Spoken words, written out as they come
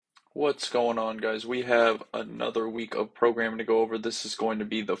What's going on, guys? We have another week of programming to go over. This is going to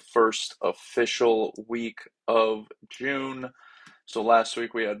be the first official week of June. So last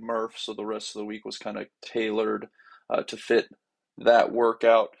week we had Murph, so the rest of the week was kind of tailored to fit that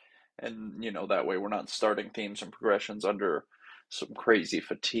workout. And, that way we're not starting themes and progressions under some crazy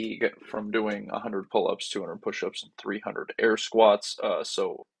fatigue from doing 100 pull-ups, 200 push-ups, and 300 air squats.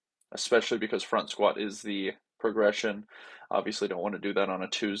 So especially because front squat is the progression. Obviously, don't want to do that on a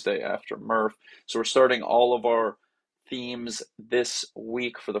Tuesday after Murph. So we're starting all of our themes this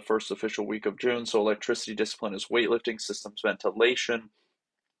week for the first official week of June. So electricity discipline is weightlifting, systems ventilation,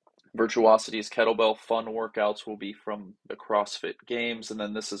 Virtuosity's kettlebell fun workouts will be from the CrossFit Games. And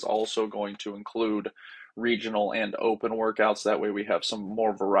then this is also going to include regional and open workouts. That way we have some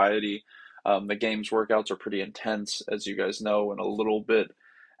more variety. The Games workouts are pretty intense, as you guys know, and a little bit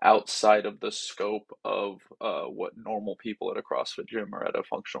outside of the scope of what normal people at a CrossFit gym or at a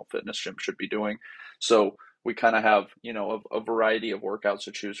functional fitness gym should be doing. So we kind of have, a variety of workouts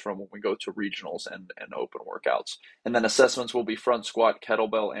to choose from when we go to regionals and open workouts. And then assessments will be front squat,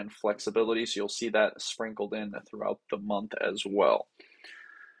 kettlebell, and flexibility. So you'll see that sprinkled in throughout the month as well.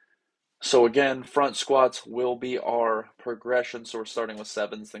 So again, front squats will be our progression. So we're starting with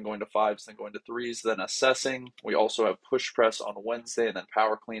sevens, then going to fives, then going to threes, then assessing. We also have push press on Wednesday and then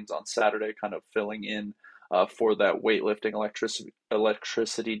power cleans on Saturday, kind of filling in for that weightlifting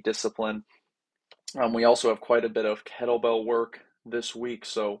electricity discipline. We also have quite a bit of kettlebell work this week.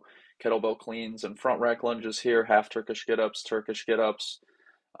 So kettlebell cleans and front rack lunges here, half Turkish get-ups, Turkish get-ups.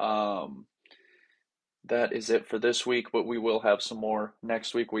 Um, that is it for this week, but we will have some more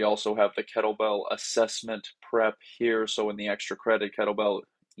next week. We also have the kettlebell assessment prep here. So in the extra credit kettlebell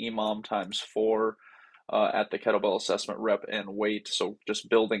EMOM times 4 at the kettlebell assessment rep and weight. So just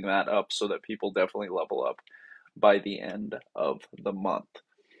building that up so that people definitely level up by the end of the month.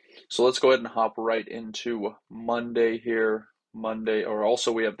 So let's go ahead and hop right into Monday here. Monday, or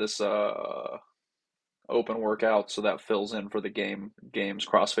also we have this open workout, so that fills in for the games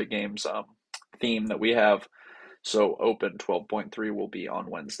CrossFit Games theme that we have. So open 12.3 will be on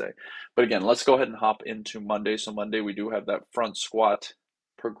Wednesday. But again, let's go ahead and hop into Monday. So Monday we do have that front squat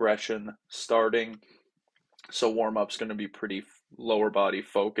progression starting. So warm up's going to be pretty lower body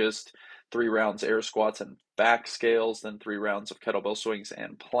focused. 3 rounds air squats and back scales, then 3 rounds of kettlebell swings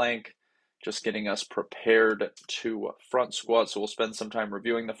and plank. Just getting us prepared to front squat. So we'll spend some time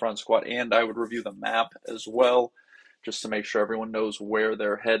reviewing the front squat, and I would review the map as well, just to make sure everyone knows where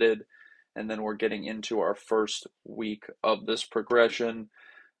they're headed. And then we're getting into our first week of this progression.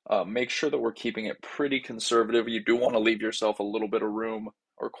 Make sure that we're keeping it pretty conservative. You do want to leave yourself a little bit of room,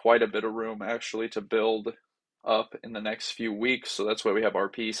 or quite a bit of room actually, to build up in the next few weeks. So that's why we have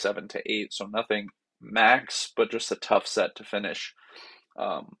RP 7 to 8. So nothing max, but just a tough set to finish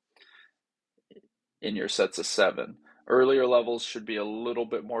um, in your sets of 7. Earlier levels should be a little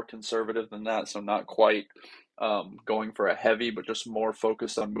bit more conservative than that. So not quite going for a heavy, but just more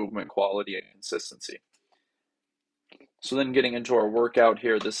focused on movement quality and consistency. So then getting into our workout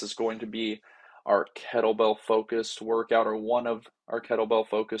here, this is going to be our kettlebell focused workout, or one of our kettlebell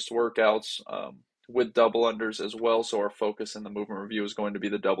focused workouts with double unders as well. So our focus in the movement review is going to be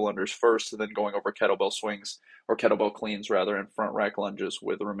the double unders first, and then going over kettlebell swings, or kettlebell cleans rather, and front rack lunges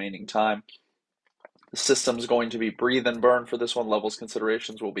with the remaining time. The system is going to be breathe and burn for this one. Levels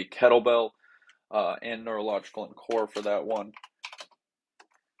considerations will be kettlebell and neurological and core for that one.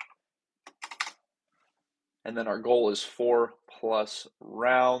 And then our goal is 4+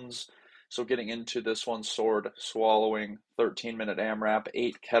 rounds. So getting into this one, sword swallowing, 13-minute AMRAP,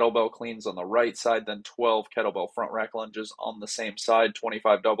 8 kettlebell cleans on the right side, then 12 kettlebell front rack lunges on the same side,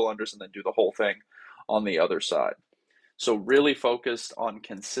 25 double unders, and then do the whole thing on the other side. So really focused on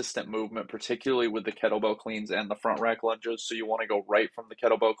consistent movement, particularly with the kettlebell cleans and the front rack lunges. So you want to go right from the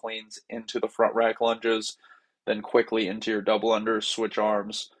kettlebell cleans into the front rack lunges, then quickly into your double unders, switch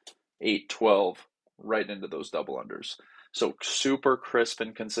arms, 8, 12, right into those double unders. So super crisp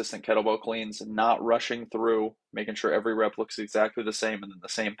and consistent kettlebell cleans, not rushing through, making sure every rep looks exactly the same, and then the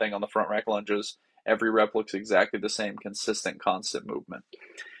same thing on the front rack lunges. Every rep looks exactly the same, consistent, constant movement.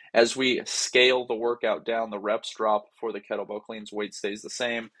 As we scale the workout down, the reps drop for the kettlebell cleans, weight stays the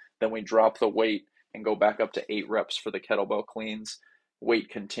same. Then we drop the weight and go back up to 8 reps for the kettlebell cleans. Weight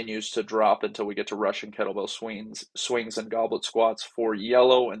continues to drop until we get to Russian kettlebell swings and goblet squats for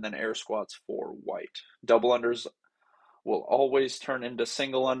yellow, and then air squats for white. Double unders will always turn into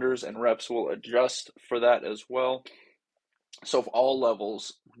single unders, and reps will adjust for that as well. So if all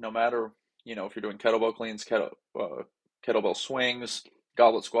levels, no matter, if you're doing kettlebell cleans, kettlebell swings,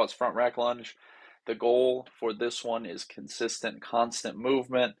 goblet squats, front rack lunge, the goal for this one is consistent, constant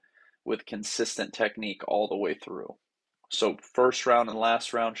movement. with consistent technique all the way through. So first round and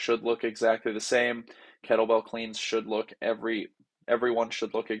last round should look exactly the same. Kettlebell cleans should look everyone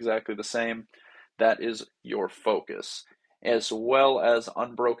should look exactly the same. That is your focus. As well as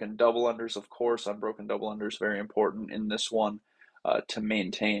unbroken double unders, of course. Unbroken double unders very important in this one to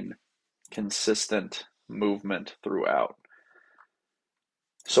maintain consistent movement throughout.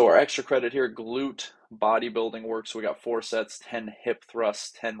 So our extra credit here, glute bodybuilding work. So we got 4 sets, 10 hip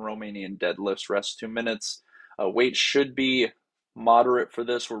thrusts, 10 Romanian deadlifts, rest 2 minutes. Weight should be moderate for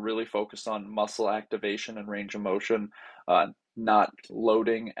this. We're really focused on muscle activation and range of motion, not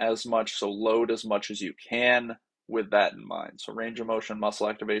loading as much. So load as much as you can with that in mind. So range of motion, muscle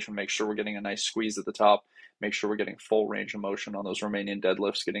activation, make sure we're getting a nice squeeze at the top. Make sure we're getting full range of motion on those Romanian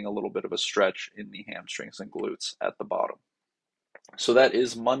deadlifts, getting a little bit of a stretch in the hamstrings and glutes at the bottom. So that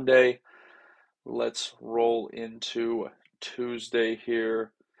is Monday. Let's roll into Tuesday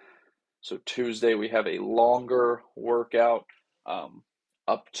here. So Tuesday we have a longer workout,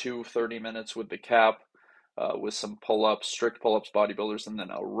 up to 30 minutes with the cap, with some pull-ups, strict pull-ups, bodybuilders, and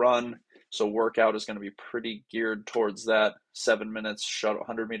then a run. So workout is going to be pretty geared towards that. 7 minutes,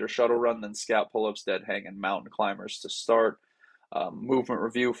 100-meter shuttle run, then scat pull-ups, dead hang, and mountain climbers to start. Movement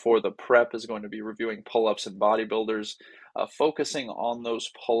review for the prep is going to be reviewing pull-ups and bodybuilders, focusing on those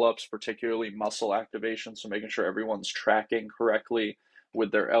pull-ups, particularly muscle activation, so making sure everyone's tracking correctly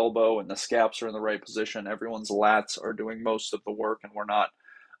with their elbow and the scaps are in the right position. Everyone's lats are doing most of the work, and we're not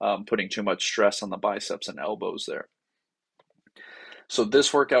putting too much stress on the biceps and elbows there. So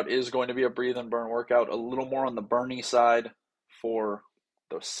this workout is going to be a breathe and burn workout, a little more on the burny side for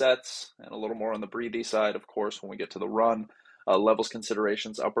those sets, and a little more on the breathy side, of course, when we get to the run. Levels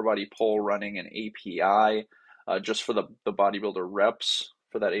considerations, upper body pull, running, and API, just for the bodybuilder reps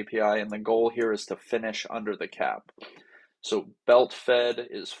for that API. And the goal here is to finish under the cap. So belt fed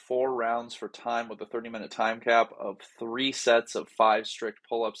is 4 rounds for time with a 30-minute time cap of 3 sets of 5 strict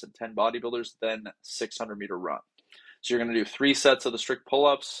pull-ups and 10 bodybuilders, then 600-meter run. So you're going to do 3 sets of the strict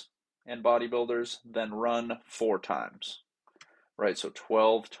pull-ups and bodybuilders, then run 4 times, right? So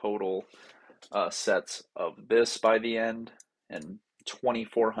 12 total sets of this by the end, and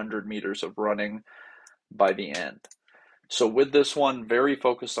 2,400 meters of running by the end. So with this one, very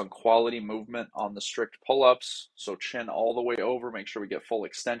focused on quality movement on the strict pull-ups. So chin all the way over, make sure we get full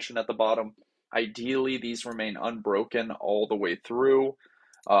extension at the bottom. Ideally, these remain unbroken all the way through.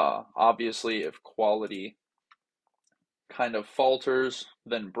 Obviously, if quality kind of falters,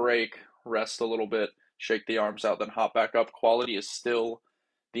 then break, rest a little bit, shake the arms out, then hop back up. Quality is still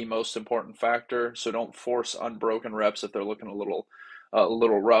the most important factor, so don't force unbroken reps if they're looking a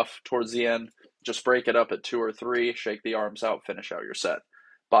little rough towards the end. Just break it up at 2 or 3, shake the arms out, finish out your set.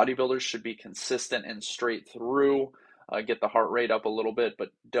 Bodybuilders should be consistent and straight through, get the heart rate up a little bit, but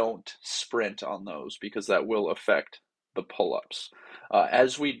don't sprint on those because that will affect the pull-ups.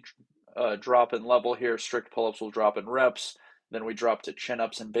 As we drop in level here, strict pull-ups will drop in reps, then we drop to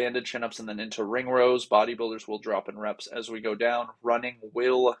chin-ups and banded chin-ups, and then into ring rows. Bodybuilders will drop in reps as we go down. Running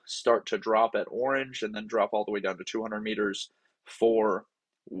will start to drop at orange and then drop all the way down to 200 meters for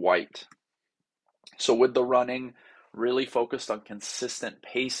white. So with the running, really focused on consistent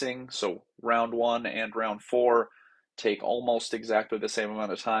pacing. So round 1 and round 4 take almost exactly the same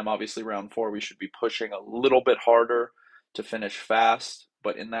amount of time. Obviously, round 4, we should be pushing a little bit harder to finish fast.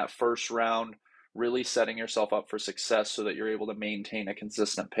 But in that first round, really setting yourself up for success so that you're able to maintain a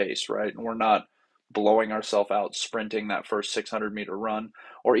consistent pace, right? And we're not blowing ourselves out sprinting that first 600-meter run,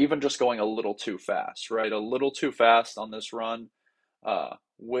 or even just going a little too fast, right? A little too fast on this run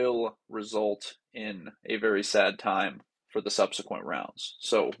will result in a very sad time for the subsequent rounds.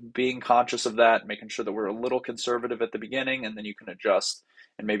 So being conscious of that, making sure that we're a little conservative at the beginning, and then you can adjust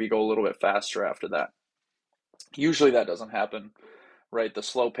and maybe go a little bit faster after that. Usually that doesn't happen, right? The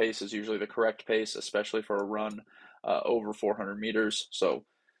slow pace is usually the correct pace, especially for a run over 400 meters. So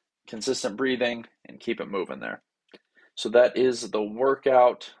consistent breathing and keep it moving there. So that is the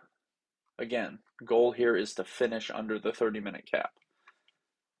workout. Again, goal here is to finish under the 30-minute cap.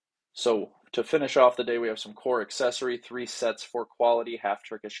 So to finish off the day, we have some core accessory, 3 sets for quality, half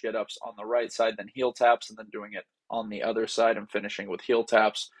Turkish get-ups on the right side, then heel taps, and then doing it on the other side and finishing with heel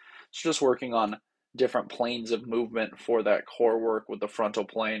taps. So just working on different planes of movement for that core work with the frontal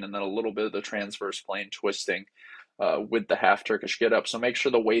plane, and then a little bit of the transverse plane twisting with the half Turkish get-up. So make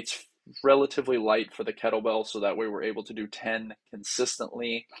sure the weight's relatively light for the kettlebell, so that way we're able to do 10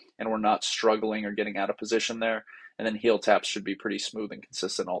 consistently and we're not struggling or getting out of position there. And then heel taps should be pretty smooth and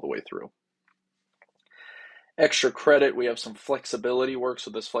consistent all the way through. Extra credit, we have some flexibility work. So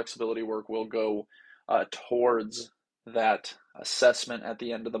this flexibility work will go towards that assessment at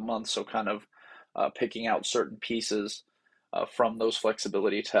the end of the month. So kind of picking out certain pieces from those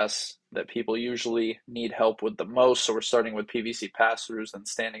flexibility tests that people usually need help with the most. So we're starting with PVC pass-throughs, then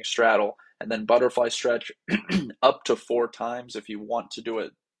standing straddle, and then butterfly stretch up to 4 times. If you want to do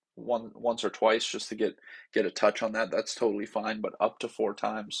it once or twice just to get a touch on that, that's totally fine. But up to 4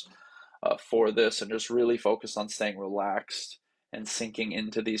 times for this, and just really focus on staying relaxed and sinking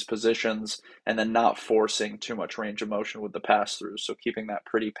into these positions, and then not forcing too much range of motion with the pass throughs. So keeping that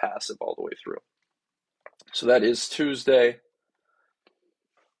pretty passive all the way through. So that is Tuesday.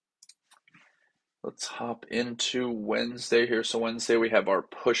 Let's hop into Wednesday here. So Wednesday we have our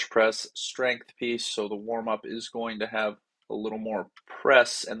push press strength piece. So the warm up is going to have a little more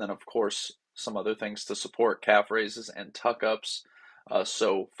press, and then of course some other things to support calf raises and tuck ups.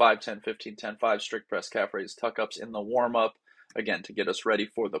 So 5, 10, 15, 10, 5 strict press, calf raise, tuck ups in the warm up, again, to get us ready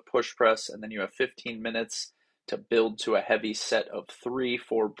for the push press. And then you have 15 minutes to build to a heavy set of 3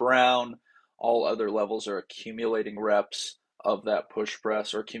 for brown. All other levels are accumulating reps of that push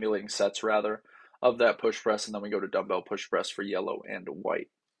press, or accumulating sets rather, of that push press. And then we go to dumbbell push press for yellow and white.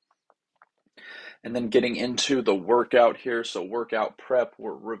 And then getting into the workout here. So workout prep,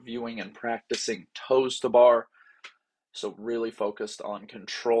 we're reviewing and practicing toes to bar. So really focused on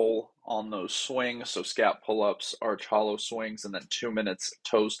control on those swings. So scap pull-ups, arch hollow swings, and then 2 minutes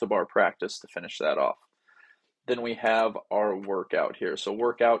toes to bar practice to finish that off. Then we have our workout here. So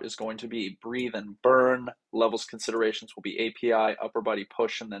workout is going to be breathe and burn. Levels considerations will be API, upper body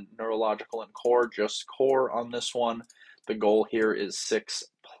push, and then neurological and core, just core on this one. The goal here is 6+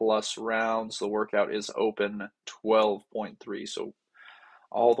 rounds. The workout is open 12.3. So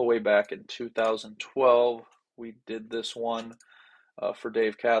all the way back in 2012, we did this one for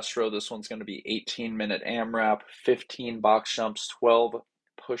Dave Castro. This one's going to be 18-minute AMRAP, 15 box jumps, 12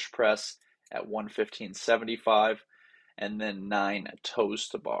 push press at 115.75, and then 9 toes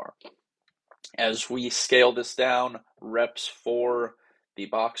to bar. As we scale this down, reps for the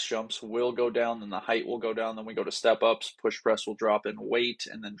box jumps will go down, then the height will go down, then we go to step ups, push press will drop in weight,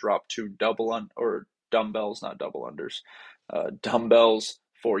 and then drop to dumbbells, not double unders, dumbbells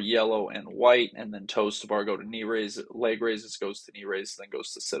for yellow and white, and then toes to bar go to knee raise, leg raises goes to knee raises, then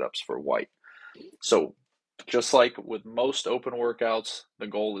goes to sit-ups for white. So just like with most open workouts, the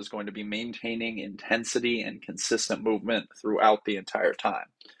goal is going to be maintaining intensity and consistent movement throughout the entire time,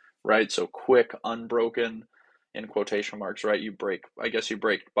 right? So quick, unbroken, in quotation marks, right? You break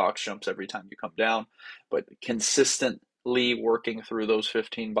box jumps every time you come down, but consistently working through those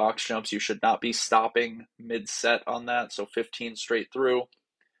 15 box jumps. You should not be stopping mid-set on that. So 15 straight through,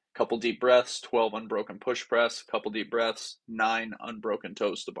 couple deep breaths, 12 unbroken push press, couple deep breaths, 9 unbroken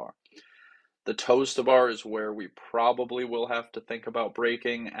toes to bar. The toes to bar is where we probably will have to think about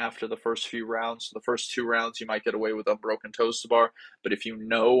breaking after the first few rounds. So the first 2 rounds, you might get away with unbroken toes to bar, but if you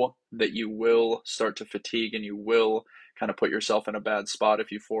know that you will start to fatigue and you will kind of put yourself in a bad spot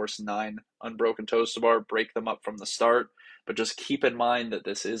if you force 9 unbroken toes to bar, break them up from the start. But just keep in mind that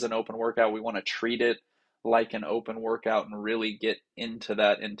this is an open workout. We want to treat it like an open workout and really get into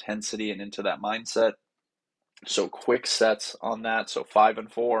that intensity and into that mindset. So quick sets on that. So 5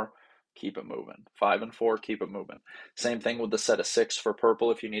 and 4, keep it moving. 5 and 4, keep it moving. Same thing with the set of 6 for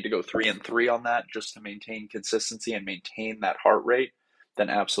purple. If you need to go 3 and 3 on that just to maintain consistency and maintain that heart rate, then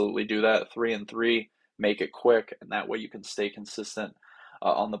absolutely do that. 3 and 3, make it quick, and that way you can stay consistent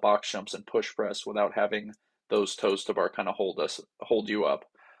on the box jumps and push press without having those toes to bar kind of hold you up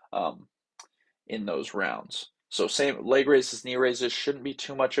in those rounds. So same leg raises, knee raises shouldn't be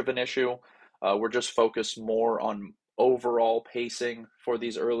too much of an issue. We're just focused more on overall pacing for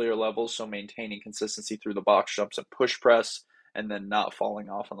these earlier levels, so maintaining consistency through the box jumps and push press, and then not falling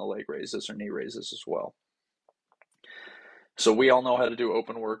off on the leg raises or knee raises as well. So we all know how to do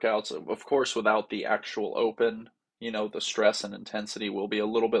open workouts. Of course, without the actual open, the stress and intensity will be a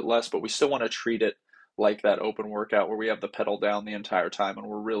little bit less, but we still want to treat it like that open workout where we have the pedal down the entire time and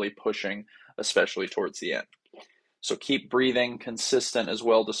we're really pushing, especially towards the end. So keep breathing consistent as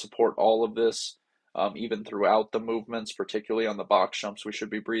well to support all of this, even throughout the movements, particularly on the box jumps, we should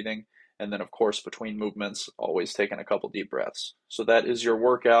be breathing. And then, of course, between movements, always taking a couple deep breaths. So that is your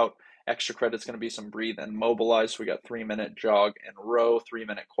workout. Extra credit's going to be some breathe and mobilize. So we got 3-minute jog and row,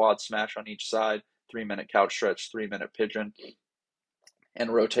 3-minute quad smash on each side, 3-minute couch stretch, 3-minute pigeon,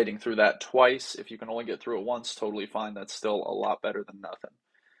 and rotating through that twice. If you can only get through it once, totally fine. That's still a lot better than nothing.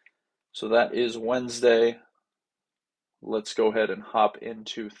 So that is Wednesday. Let's go ahead and hop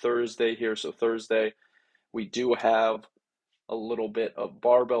into Thursday here. So Thursday, we do have a little bit of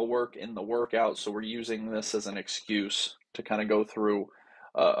barbell work in the workout. So we're using this as an excuse to kind of go through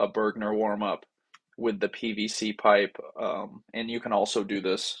a Bergner warm-up with the PVC pipe. And you can also do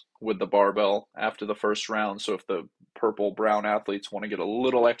this with the barbell after the first round. So if the purple brown athletes want to get a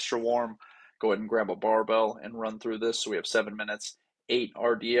little extra warm, go ahead and grab a barbell and run through this. So we have 7 minutes, 8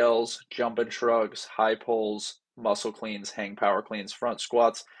 RDLs, jump and shrugs, high pulls, muscle cleans, hang power cleans, front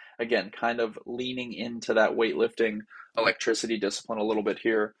squats. Again, kind of leaning into that weightlifting electricity discipline a little bit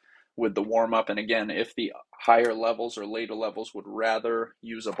here with the warm up. And again, if the higher levels or later levels would rather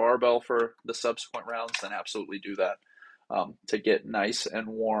use a barbell for the subsequent rounds, then absolutely do that to get nice and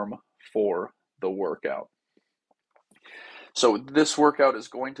warm for the workout. So this workout is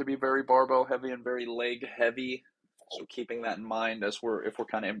going to be very barbell heavy and very leg heavy. So keeping that in mind as if we're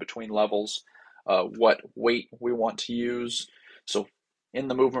kind of in between levels, what weight we want to use. So in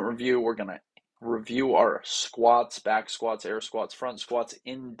the movement review, we're going to review our squats, back squats, air squats, front squats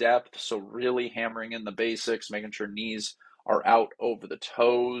in depth. So really hammering in the basics, making sure knees are out over the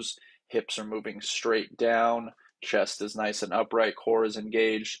toes, hips are moving straight down, chest is nice and upright, core is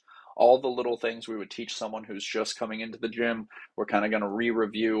engaged. All the little things we would teach someone who's just coming into the gym, we're kind of going to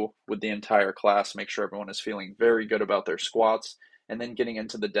re-review with the entire class, make sure everyone is feeling very good about their squats, and then getting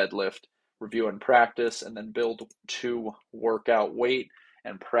into the deadlift, review and practice, and then build to workout weight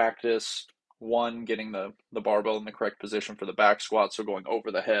and practice. One, getting the barbell in the correct position for the back squat, so going over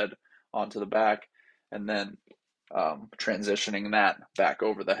the head onto the back, and then transitioning that back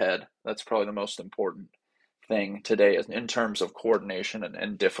over the head. That's probably the most important thing today in terms of coordination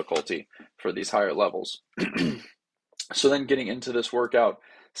and difficulty for these higher levels. So then getting into this workout,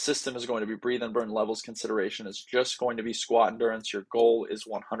 system is going to be breathe and burn levels. Consideration is just going to be squat endurance. Your goal is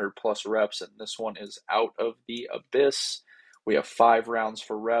 100 plus reps, and this one is out of the abyss. We have 5 rounds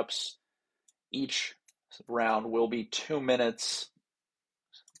for reps. Each round will be 2 minutes,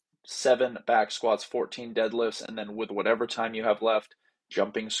 7 back squats, 14 deadlifts, and then with whatever time you have left,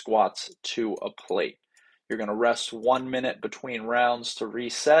 jumping squats to a plate. You're going to rest 1 minute between rounds to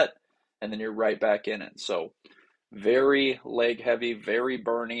reset, and then you're right back in it. So very leg heavy, very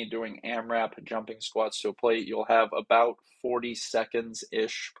burny, doing AMRAP, jumping squats to a plate. You'll have about 40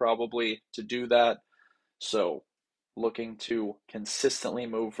 seconds-ish probably to do that. So looking to consistently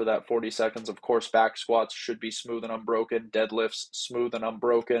move for that 40 seconds. Of course, back squats should be smooth and unbroken. Deadlifts, smooth and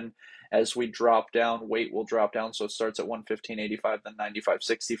unbroken. As we drop down, weight will drop down. So it starts at 115.85, then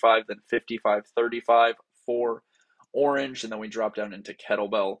 95.65, then 55.35 for orange. And then we drop down into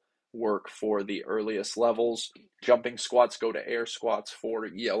kettlebell work for the earliest levels. Jumping squats go to air squats for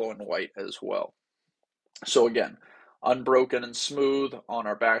yellow and white as well. So again, unbroken and smooth on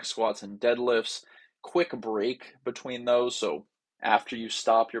our back squats and deadlifts. Quick break between those. So after you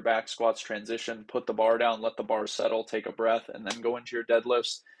stop your back squats, transition, put the bar down, let the bar settle, take a breath, and then go into your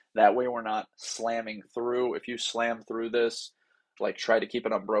deadlifts. That way we're not slamming through. If you slam through this, like try to keep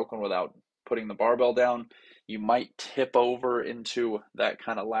it unbroken without putting the barbell down, you might tip over into that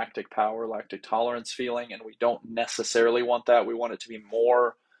kind of lactic power, lactic tolerance feeling, and we don't necessarily want that. We want it to be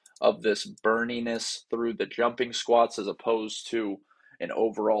more of this burniness through the jumping squats as opposed to an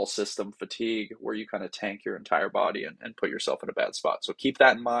overall system fatigue where you kind of tank your entire body and put yourself in a bad spot. So keep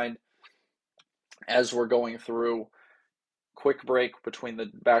that in mind as we're going through. Quick break between the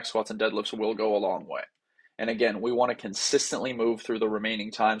back squats and deadlifts will go a long way. And again, we want to consistently move through the remaining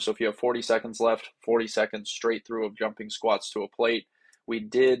time. So if you have 40 seconds left, 40 seconds straight through of jumping squats to a plate. We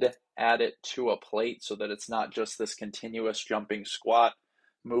did add it to a plate so that it's not just this continuous jumping squat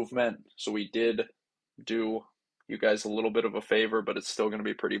movement. So we did do you guys a little bit of a favor, but it's still going to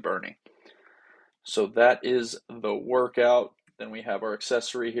be pretty burning. So that is the workout. Then we have our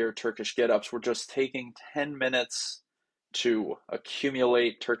accessory here, Turkish get-ups. We're just taking 10 minutes to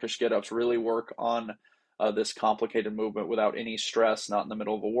accumulate Turkish get-ups, really work on this complicated movement without any stress, not in the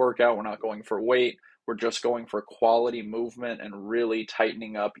middle of a workout. We're not going for weight. We're just going for quality movement and really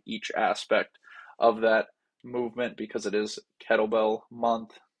tightening up each aspect of that movement because it is kettlebell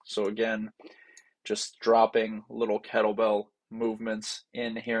month. So again, just dropping little kettlebell movements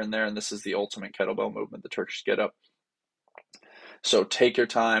in here and there. And this is the ultimate kettlebell movement, the Turkish get up. So take your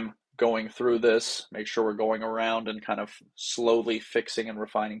time going through this. Make sure we're going around and kind of slowly fixing and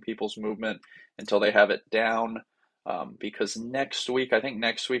refining people's movement until they have it down. Because next week, I think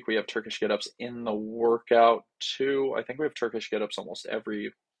next week we have Turkish get-ups in the workout too. I think we have Turkish get-ups almost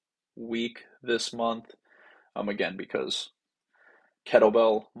every week this month. Again, because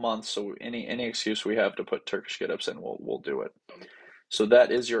kettlebell month, so any excuse we have to put Turkish get-ups in, we'll do it. So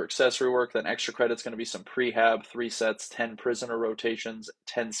that is your accessory work. Then extra credit's going to be some prehab, 3 sets, 10 prisoner rotations,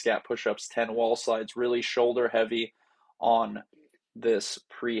 10 scat push-ups, 10 wall slides, really shoulder heavy on this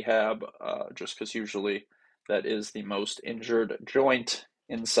prehab, just because usually that is the most injured joint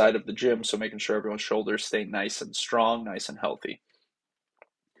inside of the gym, so making sure everyone's shoulders stay nice and strong, nice and healthy.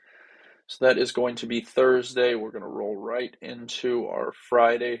 So that is going to be Thursday. We're going to roll right into our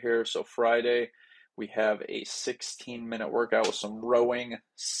Friday here. So Friday, we have a 16-minute workout with some rowing,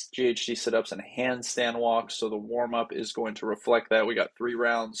 GHD sit-ups, and handstand walks. So the warm-up is going to reflect that. We got 3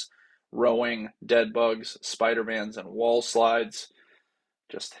 rounds, rowing, dead bugs, Spider-Mans, and wall slides.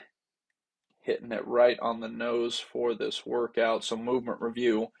 Just hitting it right on the nose for this workout. So movement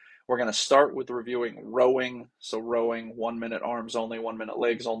review. We're going to start with reviewing rowing. So rowing, 1 minute arms only, 1 minute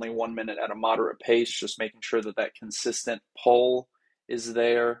legs only, 1 minute at a moderate pace, just making sure that that consistent pull is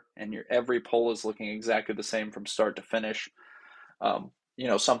there and every pull is looking exactly the same from start to finish.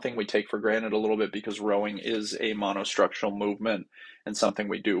 Something we take for granted a little bit because rowing is a monostructural movement and something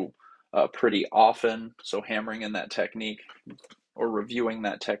we do pretty often. So hammering in that technique, or reviewing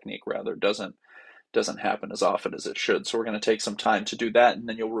that technique rather, doesn't happen as often as it should. So we're going to take some time to do that, and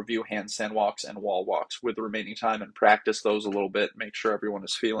then you'll review handstand walks and wall walks with the remaining time and practice those a little bit, make sure everyone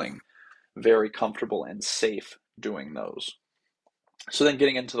is feeling very comfortable and safe doing those. So then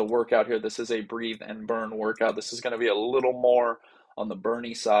getting into the workout here, this is a breathe and burn workout. This is going to be a little more on the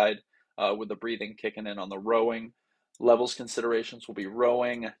burny side with the breathing kicking in on the rowing. Levels considerations will be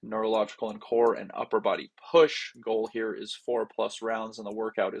rowing, neurological and core, and upper body push. Goal here is 4+ rounds, and the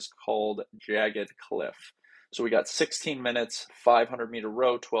workout is called Jagged Cliff. So we got 16 minutes, 500-meter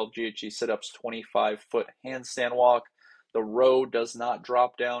row, 12 GHD sit-ups, 25-foot handstand walk. The row does not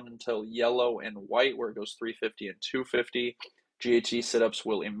drop down until yellow and white, where it goes 350 and 250. GHD sit-ups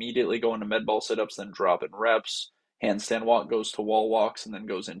will immediately go into med ball sit-ups, then drop in reps. Handstand walk goes to wall walks and then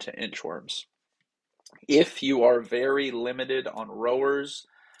goes into inchworms. If you are very limited on rowers,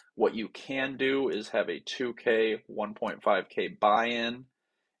 what you can do is have a 2K, 1.5K buy-in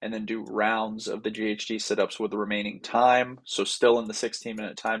and then do rounds of the GHD sit-ups with the remaining time. So still in the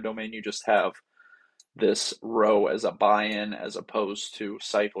 16-minute time domain, you just have this row as a buy-in as opposed to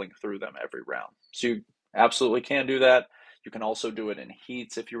cycling through them every round. So you absolutely can do that. You can also do it in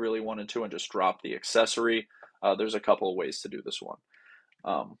heats if you really wanted to and just drop the accessory. There's a couple of ways to do this one.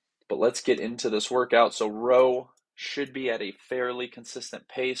 But let's get into this workout. So row should be at a fairly consistent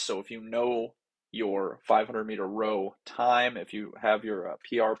pace. So if you know your 500-meter row time, if you have your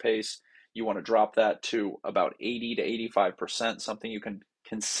PR pace, you want to drop that to about 80 to 85%, something you can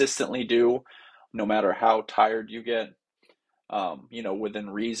consistently do no matter how tired you get, within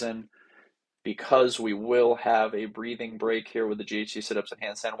reason, because we will have a breathing break here with the GHD sit-ups and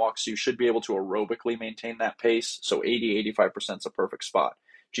handstand walks. So you should be able to aerobically maintain that pace. So 80, 85% is a perfect spot.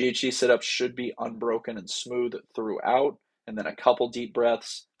 GHD sit-ups should be unbroken and smooth throughout, and then a couple deep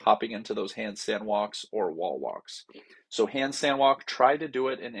breaths, hopping into those handstand walks or wall walks. So handstand walk, try to do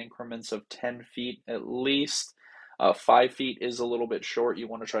it in increments of 10 feet at least. 5 feet is a little bit short. You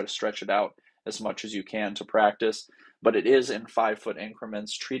want to try to stretch it out as much as you can to practice, but it is in 5-foot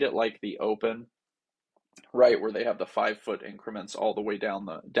increments. Treat it like the open, right, where they have the 5-foot increments all the way down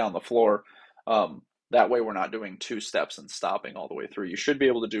the floor. That way we're not doing 2 steps and stopping all the way through. You should be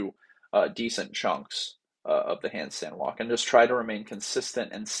able to do decent chunks of the handstand walk, and just try to remain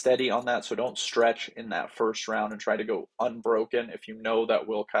consistent and steady on that. So don't stretch in that first round and try to go unbroken if you know that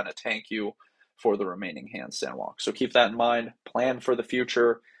will kind of tank you for the remaining handstand walk. So keep that in mind. Plan for the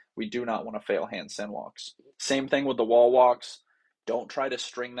future. We do not want to fail handstand walks. Same thing with the wall walks. Don't try to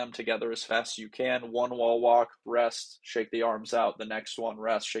string them together as fast as you can. One wall walk, rest, shake the arms out. The next one,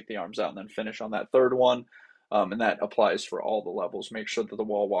 rest, shake the arms out, and then finish on that third one. And that applies for all the levels. Make sure that the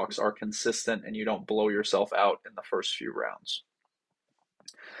wall walks are consistent and you don't blow yourself out in the first few rounds.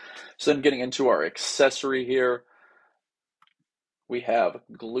 So then getting into our accessory here, we have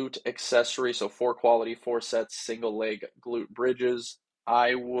glute accessory. So 4 quality, 4 sets, single leg glute bridges.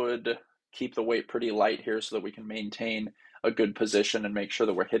 I would keep the weight pretty light here so that we can maintain a good position and make sure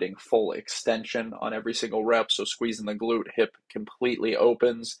that we're hitting full extension on every single rep. So squeezing the glute, hip completely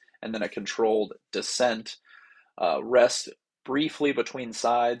opens, and then a controlled descent. Rest briefly between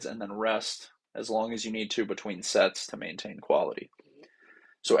sides, and then rest as long as you need to between sets to maintain quality.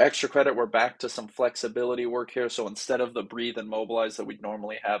 So extra credit, we're back to some flexibility work here. So instead of the breathe and mobilize that we'd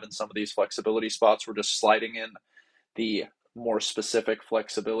normally have in some of these flexibility spots, we're just sliding in the more specific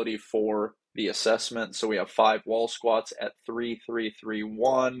flexibility for the assessment. So we have 5 wall squats at 3, 3, 3,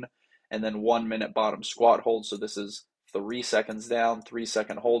 1, and then 1 minute bottom squat hold. So this is 3 seconds down,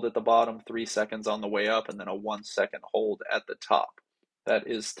 3-second hold at the bottom, 3 seconds on the way up, and then a 1-second hold at the top. That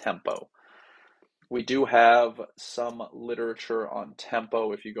is tempo. We do have some literature on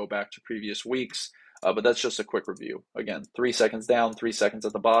tempo if you go back to previous weeks, but that's just a quick review. Again, 3 seconds down, 3 seconds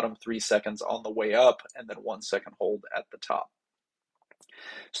at the bottom, 3 seconds on the way up, and then 1-second hold at the top.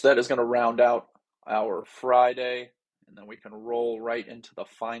 So that is going to round out our Friday, and then we can roll right into the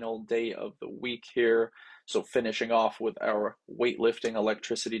final day of the week here. So finishing off with our weightlifting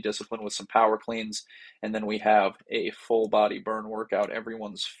electricity discipline with some power cleans, and then we have a full body burn workout,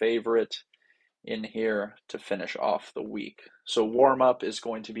 everyone's favorite, in here to finish off the week. So warm up is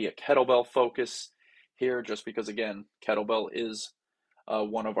going to be a kettlebell focus here, just because again, kettlebell is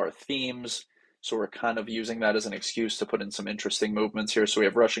one of our themes. So we're kind of using that as an excuse to put in some interesting movements here. So we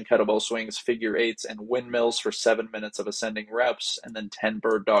have Russian kettlebell swings, figure eights, and windmills for 7 minutes of ascending reps, and then 10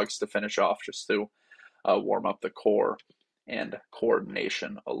 bird dogs to finish off, just to warm up the core and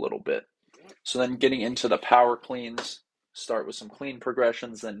coordination a little bit. So then getting into the power cleans, start with some clean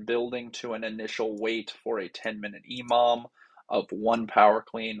progressions, then building to an initial weight for a 10-minute EMOM of one power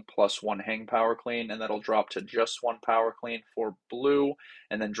clean plus one hang power clean, and that'll drop to just one power clean for blue,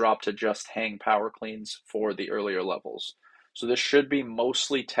 and then drop to just hang power cleans for the earlier levels. So this should be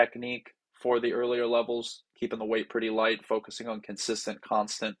mostly technique for the earlier levels, keeping the weight pretty light, focusing on consistent,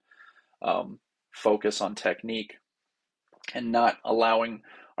 constant focus on technique, and not allowing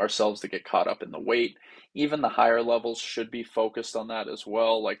ourselves to get caught up in the weight. Even the higher levels should be focused on that as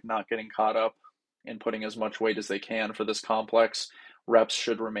well, like not getting caught up in putting as much weight as they can for this complex. Reps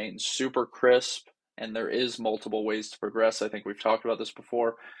should remain super crisp, and there is multiple ways to progress. I think we've talked about this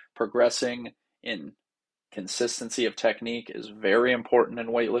before. Progressing in consistency of technique is very important in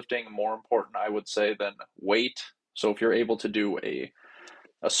weightlifting, more important, I would say, than weight. So if you're able to do a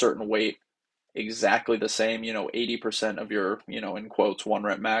certain weight exactly the same, 80% of your, in quotes, one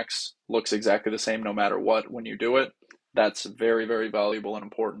rep max looks exactly the same no matter what when you do it. That's very, very valuable and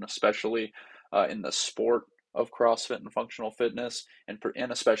important, especially in the sport of CrossFit and functional fitness, and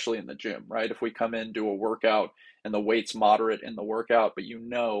especially in the gym, right? If we come in, do a workout, and the weight's moderate in the workout, but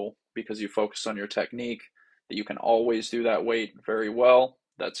because you focus on your technique, that you can always do that weight very well,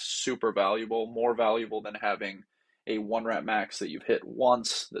 that's super valuable, more valuable than having a one rep max that you've hit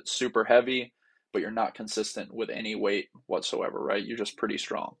once that's super heavy, but you're not consistent with any weight whatsoever, right? You're just pretty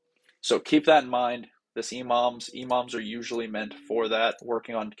strong. So keep that in mind. This EMOMs are usually meant for that,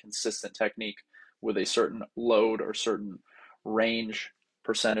 working on consistent technique with a certain load or certain range,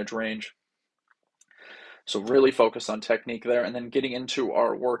 percentage range. So really focus on technique there. And then getting into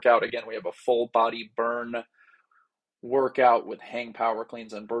our workout, again, we have a full body burn workout with hang power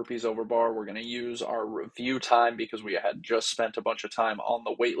cleans and burpees over bar. We're going to use our review time because we had just spent a bunch of time on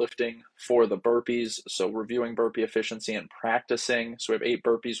the weightlifting for the burpees. So reviewing burpee efficiency and practicing. So we have 8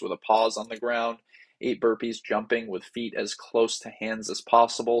 burpees with a pause on the ground, 8 burpees jumping with feet as close to hands as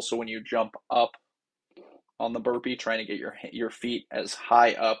possible. So when you jump up on the burpee, trying to get your feet as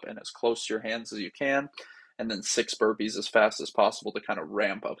high up and as close to your hands as you can, and then 6 burpees as fast as possible to kind of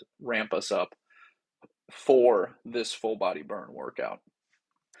ramp us up for this full body burn workout.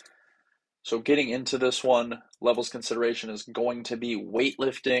 So getting into this one, levels consideration is going to be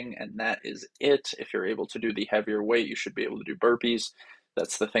weightlifting, and that is it. If you're able to do the heavier weight, you should be able to do burpees.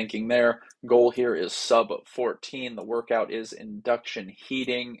 That's the thinking there. Goal here is sub 14. The workout is induction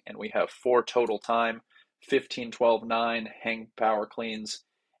heating, and we have 4 total time, 15, 12, 9, hang power cleans,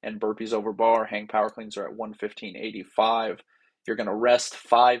 and burpees over bar. Hang power cleans are at 115.85. You're going to rest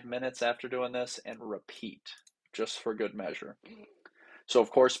 5 minutes after doing this and repeat, just for good measure. So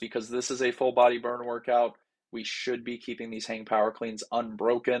of course, because this is a full body burn workout, we should be keeping these hang power cleans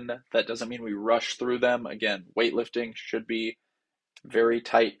unbroken. That doesn't mean we rush through them. Again, weightlifting should be very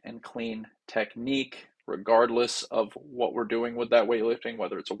tight and clean technique, regardless of what we're doing with that weightlifting,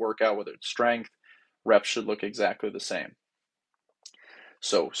 whether it's a workout, whether it's strength, reps should look exactly the same.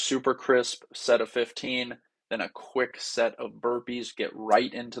 So super crisp set of 15, then a quick set of burpees, get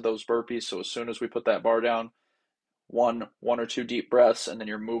right into those burpees. So as soon as we put that bar down, one or two deep breaths, and then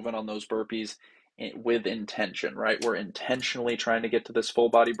you're moving on those burpees with intention, right? We're intentionally trying to get to this full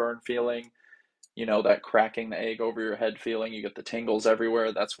body burn feeling, that cracking the egg over your head feeling. You get the tingles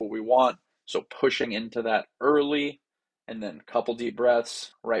everywhere. That's what we want. So pushing into that early, and then a couple deep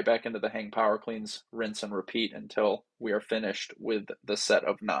breaths, right back into the hang power cleans, rinse and repeat until we are finished with the set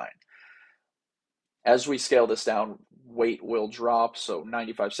of 9. As we scale this down, weight will drop. So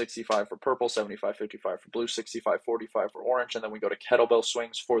 95-65 for purple, 75-55 for blue, 65-45 for orange. And then we go to kettlebell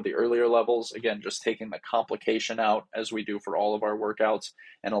swings for the earlier levels. Again, just taking the complication out as we do for all of our workouts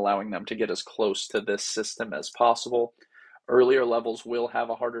and allowing them to get as close to this system as possible. Earlier levels will have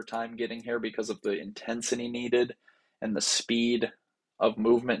a harder time getting here because of the intensity needed and the speed of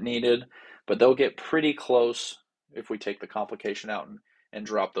movement needed, but they'll get pretty close if we take the complication out and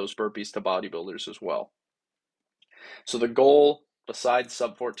drop those burpees to bodybuilders as well. So the goal, besides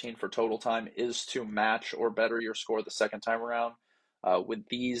sub 14 for total time, is to match or better your score the second time around.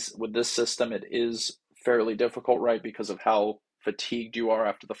 With this system, it is fairly difficult, right, because of how fatigued you are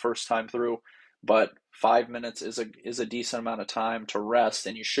after the first time through. But 5 minutes is a decent amount of time to rest,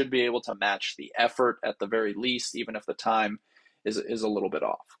 and you should be able to match the effort at the very least, even if the time is a little bit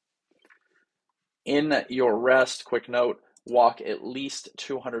off. In your rest, quick note, walk at least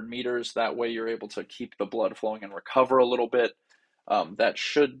 200 meters. That way you're able to keep the blood flowing and recover a little bit. That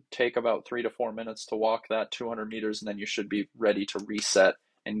should take about 3 to 4 minutes to walk that 200 meters, and then you should be ready to reset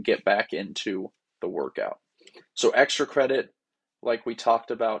and get back into the workout. So extra credit, like we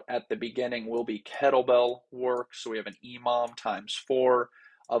talked about at the beginning, will be kettlebell work. So we have an EMOM times 4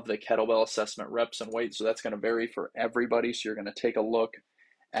 of the kettlebell assessment reps and weight. So that's going to vary for everybody. So you're going to take a look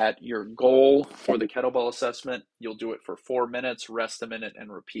at your goal for the kettlebell assessment. You'll do it for 4 minutes, rest a minute,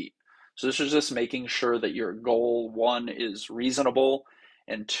 and repeat. So this is just making sure that your goal, 1, is reasonable,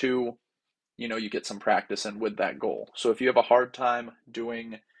 and 2, you get some practice in with that goal. So if you have a hard time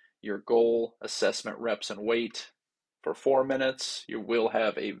doing your goal assessment reps and weight for 4 minutes, you will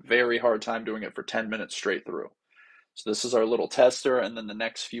have a very hard time doing it for 10 minutes straight through. So this is our little tester, and then the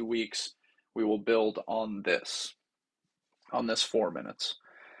next few weeks we will build on this 4 minutes.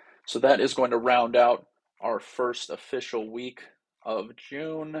 So that is going to round out our first official week of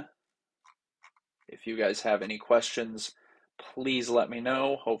June. If you guys have any questions, please let me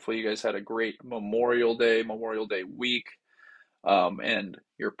know. Hopefully you guys had a great Memorial Day week, and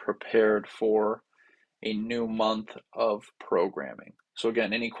you're prepared for a new month of programming. So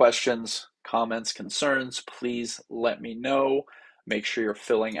again, any questions, comments, concerns, please let me know. Make sure you're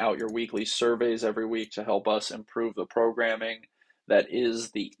filling out your weekly surveys every week to help us improve the programming. That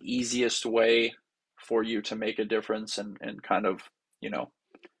is the easiest way for you to make a difference and kind of,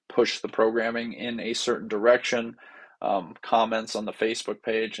 push the programming in a certain direction. Comments on the Facebook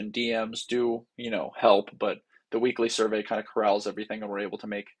page and DMs do, help, but the weekly survey kind of corrals everything, and we're able to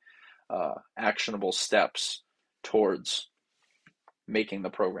make actionable steps towards making the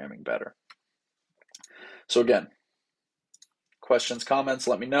programming better. So again, questions, comments,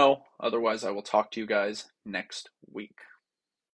 let me know. Otherwise, I will talk to you guys next week.